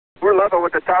We're level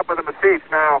with the top of the massif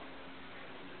now.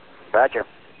 Roger.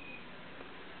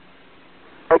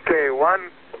 Okay,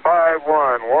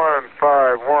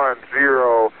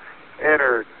 1511510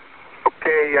 entered.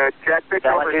 Okay, Jack, pitch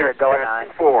over Challenger, here. go at 9.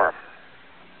 4.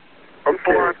 Okay.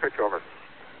 4 on pitch over.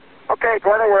 Okay,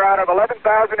 Gordon, we're out of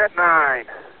 11,000 at 9.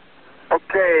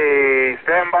 Okay,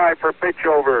 stand by for pitch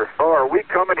over. Oh, are we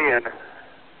coming in?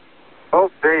 Oh,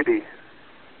 baby.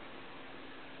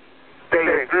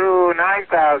 Okay, through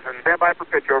 9,000. Stand by for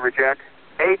pitch over, Jack.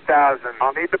 8,000.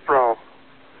 I'll need the pro.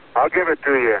 I'll give it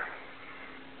to you.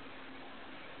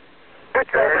 Pitch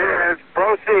there it is.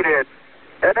 Proceeded.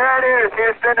 And there it is,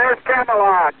 Houston. There's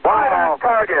Camelot. Wow.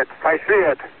 Target. I see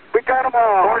it. We got them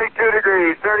all. 42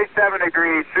 degrees, 37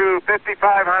 degrees, through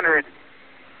 5,500.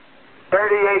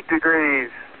 38 degrees.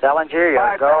 Challenger,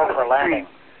 you'll go for landing.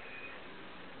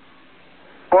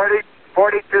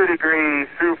 42 degrees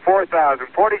through 4,000.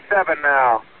 47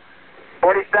 now.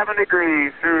 47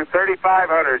 degrees through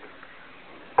 3,500.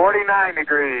 49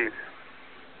 degrees.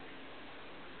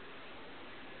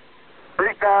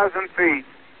 3,000 feet.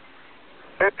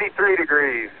 53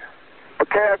 degrees.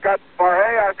 Okay, I've got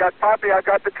Barre, I've got Poppy, I've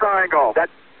got the triangle.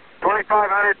 That's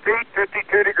 2,500 feet,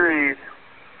 52 degrees.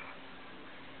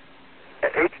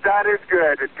 H-dot is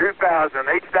good at 2,000.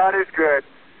 H-dot is good.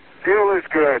 Fuel is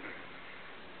good.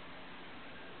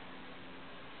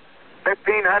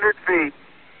 1,500 feet.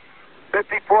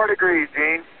 54 degrees,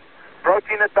 Gene.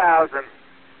 Approaching 1,000.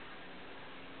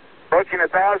 Approaching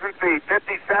 1,000 feet.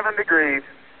 57 degrees.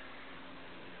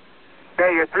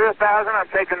 Okay, you're through 1,000. I'm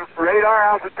taking radar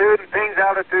altitude and pings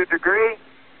altitude degree.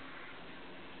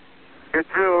 You're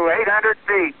through 800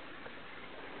 feet.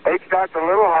 H-dot's a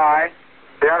little high.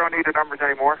 Yeah, I don't need the numbers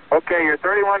anymore. Okay, you're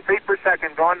 31 feet per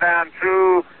second going down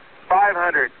through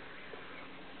 500.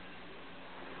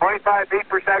 25 feet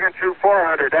per second through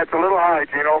 400. That's a little high,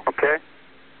 Gino. Okay.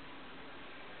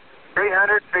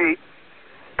 300 feet.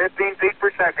 15 feet per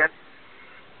second.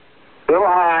 Little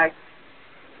high.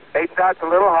 H-dot's a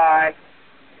little high.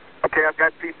 Okay, I've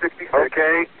got P66.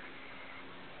 Okay.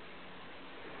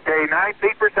 Okay, 9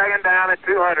 feet per second down at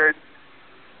 200.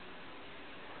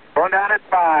 Going down at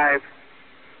 5.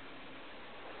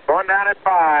 Going down at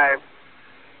 5.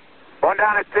 Going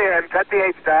down at 10. Cut the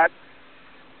H-dot.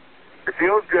 Your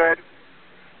fuel's good.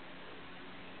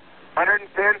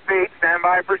 110 feet. Stand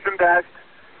by for some dust.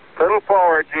 Little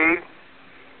forward, G.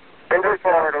 Little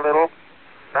forward a little.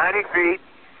 90 feet.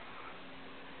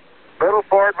 Little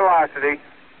forward velocity.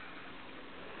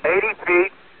 80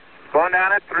 feet. Going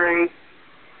down at 3.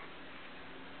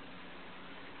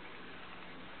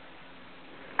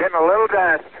 Getting a little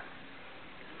dust.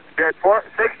 You're at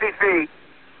 60 feet.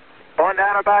 Going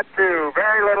down about 2.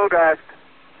 Very little dust.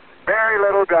 Very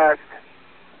little dust.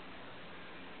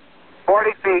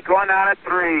 40 feet. Going down at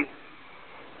 3.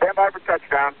 Stand by for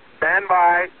touchdown. Stand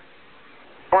by.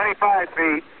 25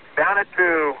 feet. Down at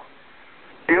 2.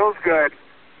 Feels good.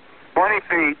 20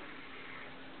 feet.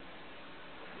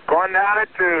 Going down at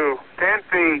 2. 10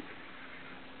 feet.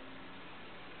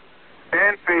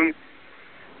 10 feet.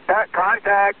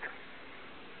 Contact.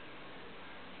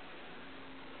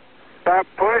 Stop,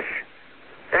 push.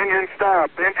 Engine stop.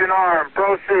 Engine arm.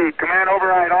 Proceed. Command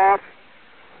override off.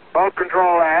 Boat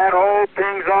control ahead. Hold.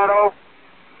 Pings auto.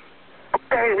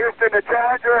 Okay, Houston, the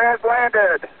Challenger has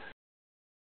landed.